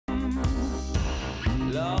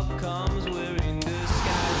love comes, we're in disguise.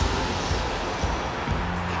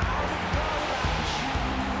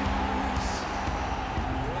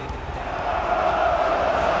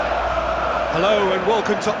 Hello and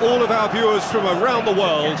welcome to all of our viewers from around the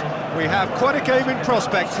world. We have quite a game in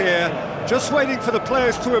prospect here, just waiting for the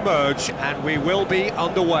players to emerge, and we will be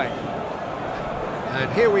underway.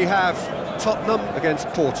 And here we have Tottenham against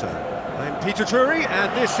Porto. I'm Peter Drury,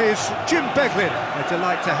 and this is Jim Beglin. A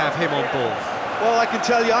delight to have him on board. Well, I can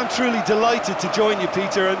tell you, I'm truly delighted to join you,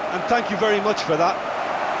 Peter, and thank you very much for that.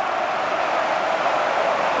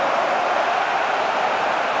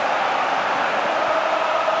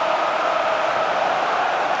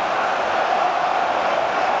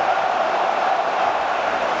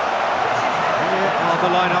 The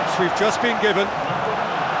lineups we've just been given.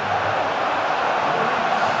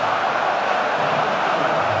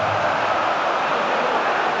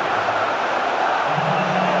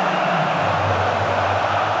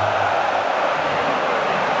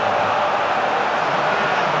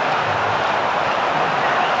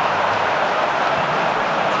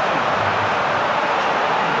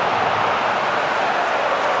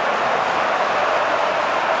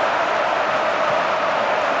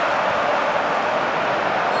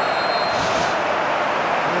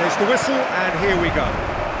 The whistle, and here we go.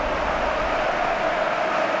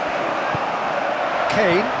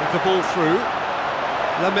 Kane with the ball through.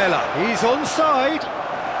 Lamela, he's onside.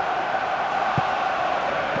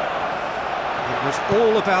 It was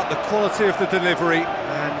all about the quality of the delivery,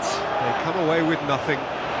 and they come away with nothing.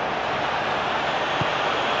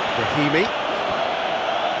 Rahimi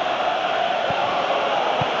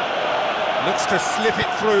looks to slip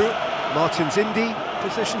it through. Martins Indy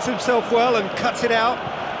positions himself well and cuts it out.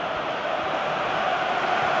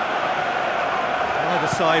 Either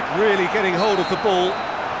side really getting hold of the ball.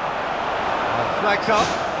 Flags up.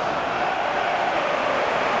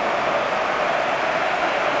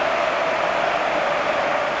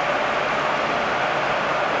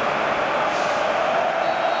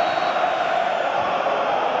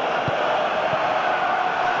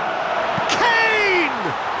 Kane!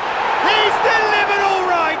 He's delivered all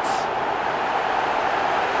right!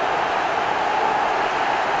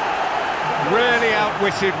 Really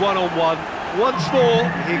outwitted one-on-one. Once more,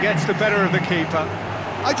 he gets the better of the keeper.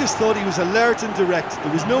 I just thought he was alert and direct.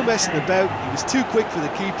 There was no messing about. He was too quick for the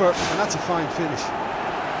keeper, and that's a fine finish.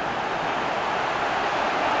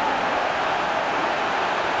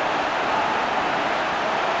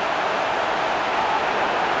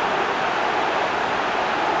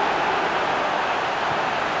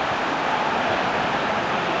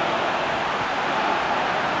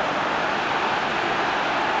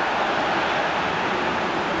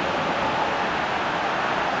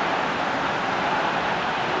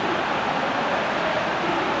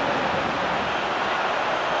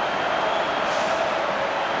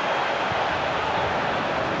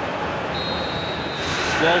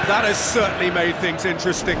 Well, that has certainly made things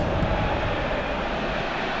interesting.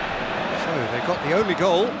 So, they got the only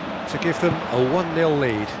goal to give them a 1-0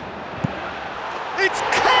 lead. It's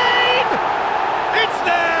Kane! It's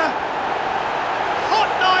there!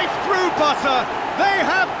 Hot knife through butter! They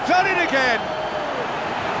have done it again!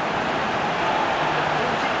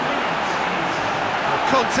 The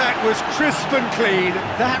contact was crisp and clean.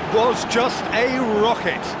 That was just a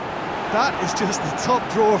rocket. That is just the top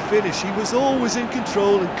drawer finish. He was always in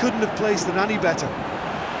control and couldn't have placed it any better.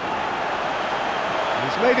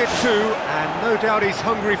 He's made it 2, and no doubt he's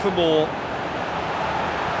hungry for more.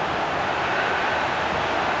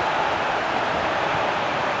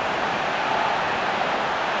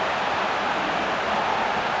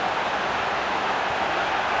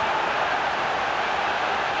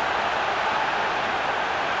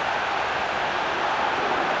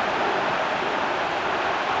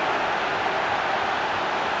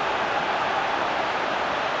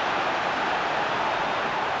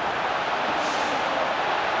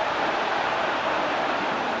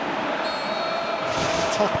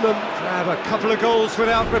 Tottenham grab a couple of goals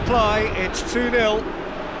without reply. It's 2-0.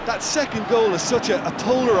 That second goal has such a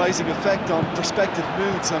polarising effect on prospective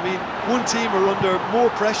moods. I mean, one team are under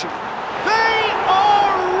more pressure. They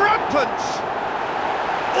are rampant!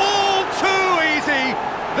 All too easy!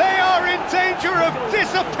 They are in danger of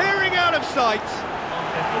disappearing out of sight!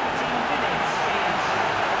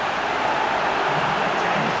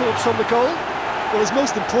 Any thoughts on the goal? Well, his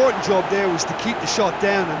most important job there was to keep the shot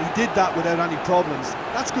down, and he did that without any problems.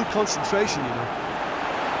 That's good concentration, you know.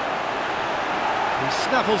 He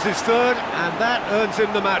snaffles his third, and that earns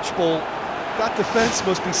him the match ball. That defence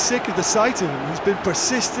must be sick of the sight of him. He's been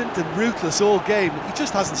persistent and ruthless all game. He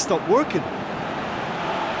just hasn't stopped working.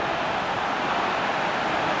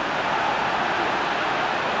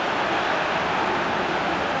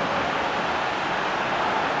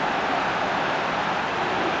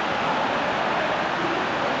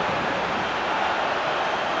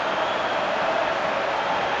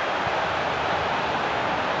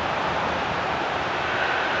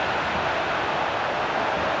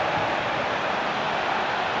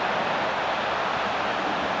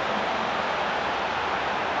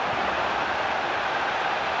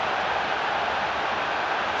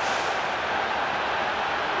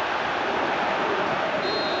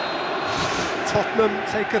 Tottenham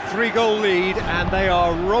take a 3-goal lead and they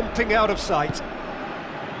are romping out of sight.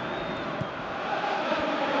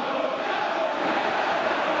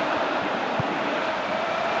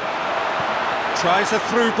 Tries a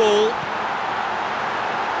through ball.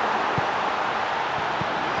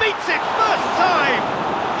 Meets it first time!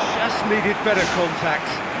 Just needed better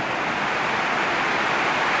contact.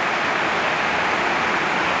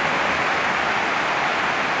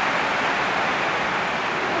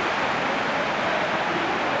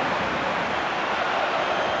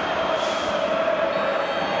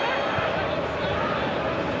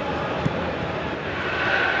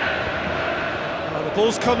 The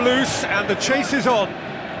ball's come loose and the chase is on.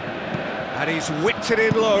 And he's whipped it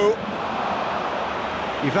in low.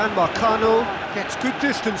 Ivan Marcano gets good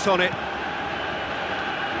distance on it.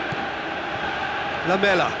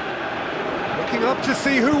 Lamela looking up to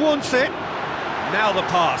see who wants it. Now the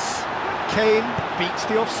pass. Kane beats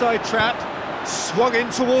the offside trap. Swung in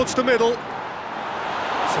towards the middle.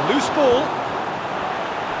 It's a loose ball.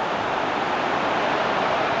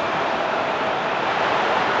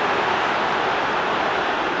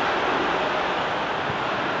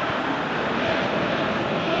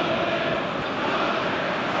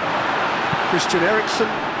 Christian Eriksen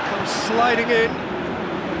comes sliding in.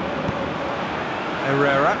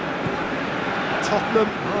 Herrera. Tottenham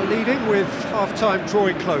are leading with half-time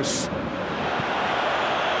drawing close.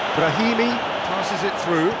 Brahimi passes it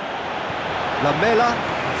through. Lamela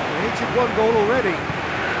has created 1 goal already.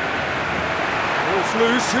 Ball's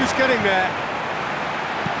loose, who's getting there?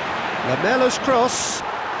 Lamela's cross.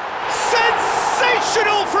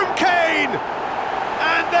 Sensational from Kane!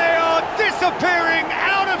 And they are disappearing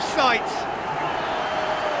out of sight.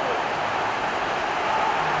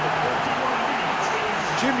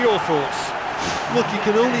 Jim, your thoughts? Look, you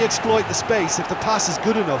can only exploit the space if the pass is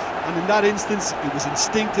good enough, and in that instance it was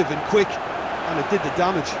instinctive and quick, and it did the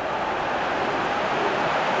damage.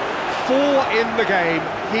 4 in the game,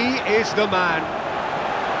 he is the man.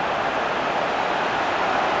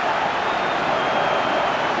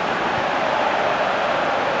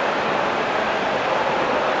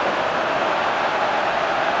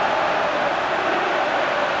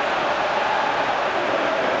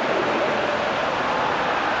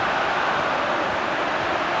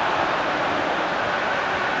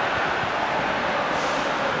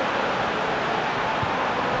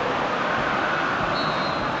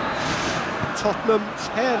 Tottenham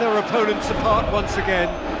tear their opponents apart once again.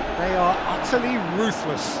 They are utterly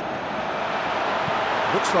ruthless.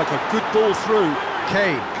 Looks like a good ball through.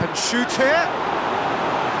 Kane can shoot here.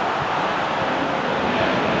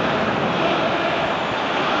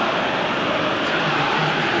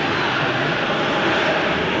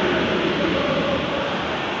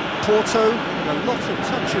 Porto getting a lot of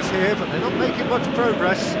touches here, but they're not making much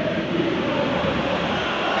progress.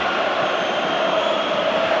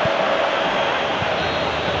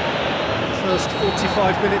 First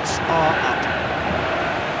 45 minutes are up.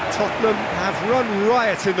 Tottenham have run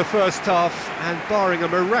riot in the first half, and barring a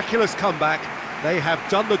miraculous comeback, they have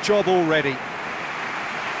done the job already.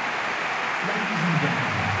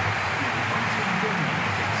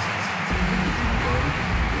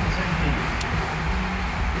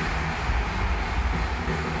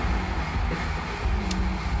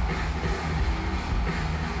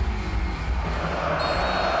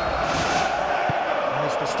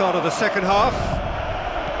 Start of the second half.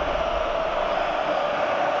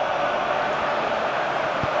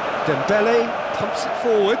 Dembele pumps it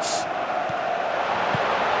forwards.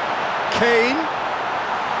 Kane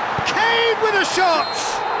with a shot!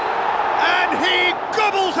 And he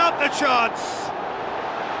gobbles up the chance!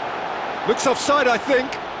 Looks offside, I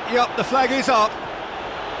think. Yep, the flag is up.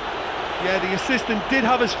 Yeah, the assistant did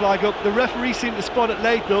have his flag up. The referee seemed to spot it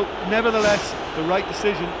late though. Nevertheless, the right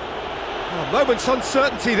decision. A moment's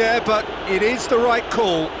uncertainty there, but it is the right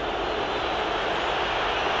call.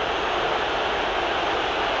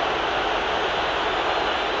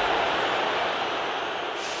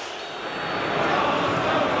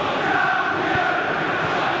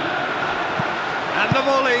 And the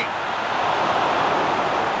volley.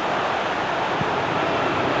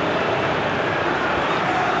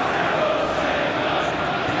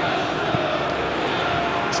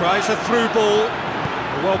 Tries a through ball.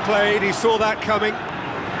 Well played, he saw that coming.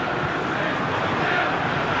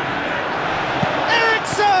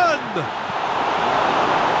 Eriksen!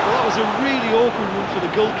 Well, that was a really awkward one for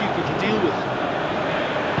the goalkeeper to deal with.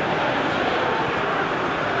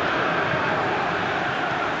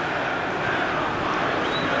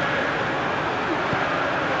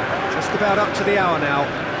 Just about up to the hour now.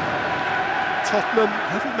 Tottenham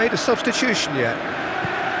haven't made a substitution yet.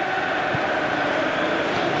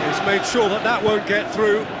 He's made sure that that won't get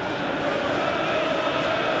through.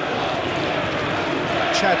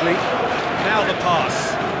 Chadley, now the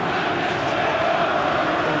pass.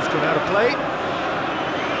 Ball's gone out of play.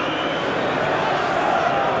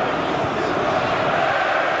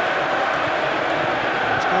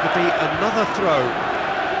 It's going to be another throw.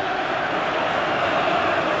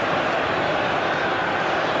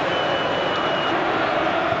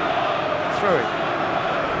 Throw it.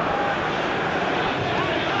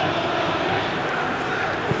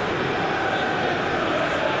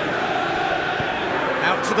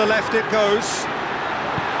 To the left it goes.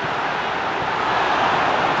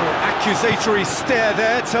 Little accusatory stare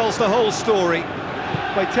there tells the whole story.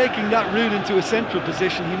 By taking that route into a central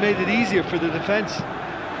position, he made it easier for the defence.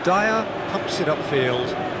 Dyer pumps it upfield.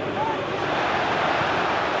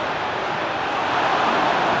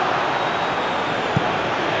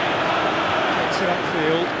 Gets it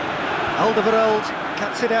upfield. Alderweireld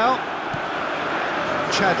cuts it out.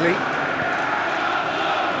 Chadley.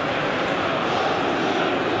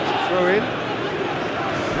 Throw in.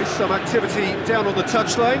 There is some activity down on the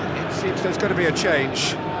touchline. It seems there's going to be a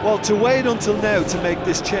change. Well, to wait until now to make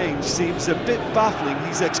this change seems a bit baffling.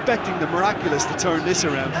 He's expecting the miraculous to turn this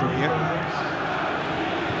around from here.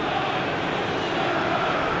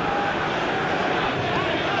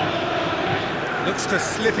 Looks to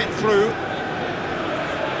slip it through.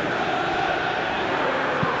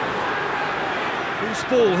 Whose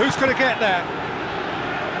ball? Who's going to get there?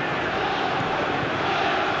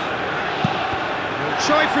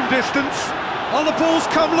 Try from distance. Oh, the ball's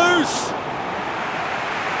come loose.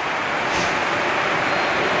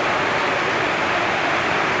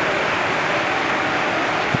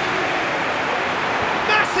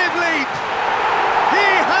 Massive leap. He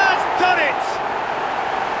has done it.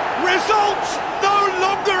 Result no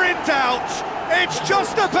longer in doubt. It's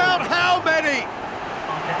just about how many.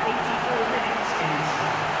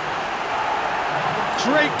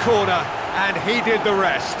 Great corner, and he did the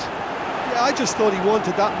rest. Yeah, I just thought he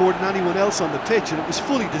wanted that more than anyone else on the pitch, and it was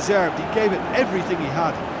fully deserved. He gave it everything he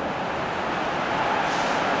had.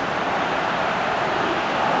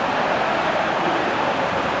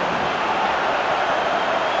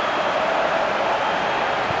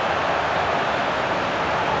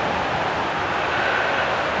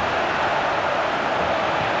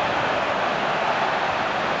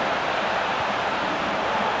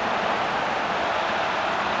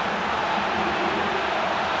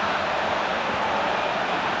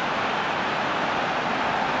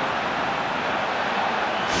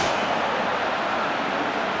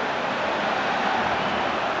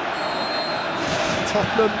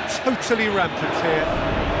 Tottenham totally rampant here.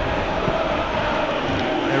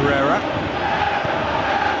 Herrera.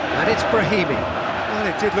 And it's Brahimi. Well,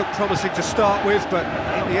 it did look promising to start with, but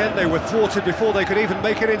in the end they were thwarted before they could even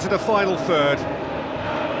make it into the final third.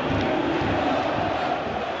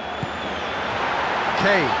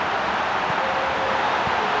 Kane.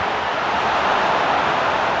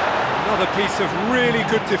 Another piece of really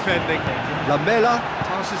good defending. Lamela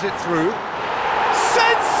passes it through.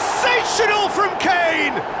 Sensational from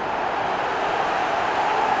Kane!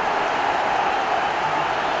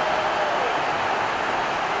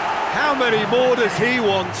 How many more does he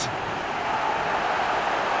want?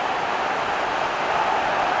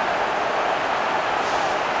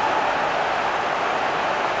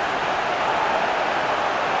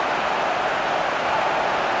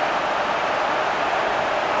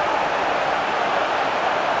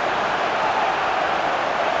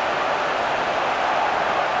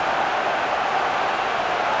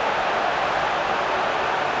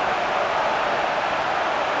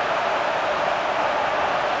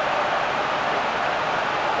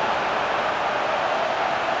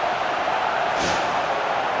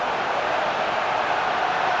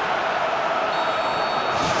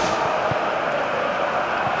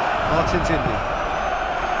 Martin's in there.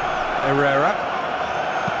 Herrera.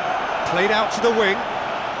 Played out to the wing.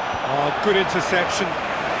 Oh, good interception.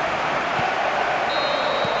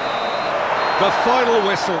 The final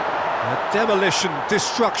whistle. A demolition,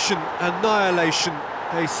 destruction, annihilation.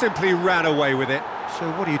 They simply ran away with it. So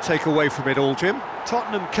what do you take away from it all, Jim?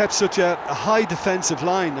 Tottenham kept such a high defensive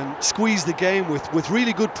line and squeezed the game with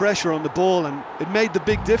really good pressure on the ball, and it made the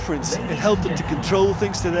big difference. It helped them to control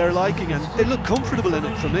things to their liking, and they looked comfortable in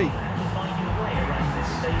it for me.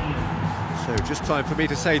 So just time for me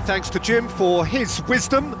to say thanks to Jim for his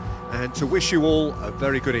wisdom and to wish you all a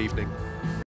very good evening.